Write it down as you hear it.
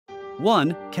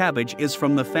1. Cabbage is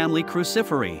from the family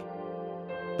Cruciferae.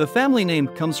 The family name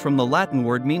comes from the Latin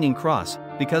word meaning cross,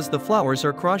 because the flowers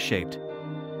are cross-shaped.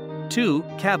 2.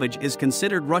 Cabbage is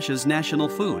considered Russia's national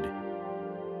food.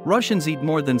 Russians eat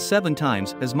more than 7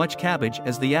 times as much cabbage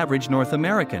as the average North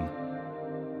American.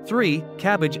 3.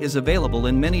 Cabbage is available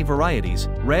in many varieties,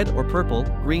 red or purple,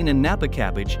 green and Napa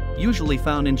cabbage, usually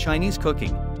found in Chinese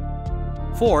cooking.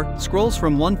 4. Scrolls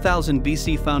from 1000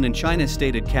 BC found in China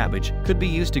stated cabbage could be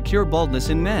used to cure baldness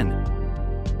in men.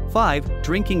 5.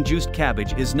 Drinking juiced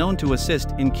cabbage is known to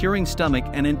assist in curing stomach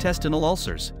and intestinal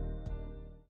ulcers.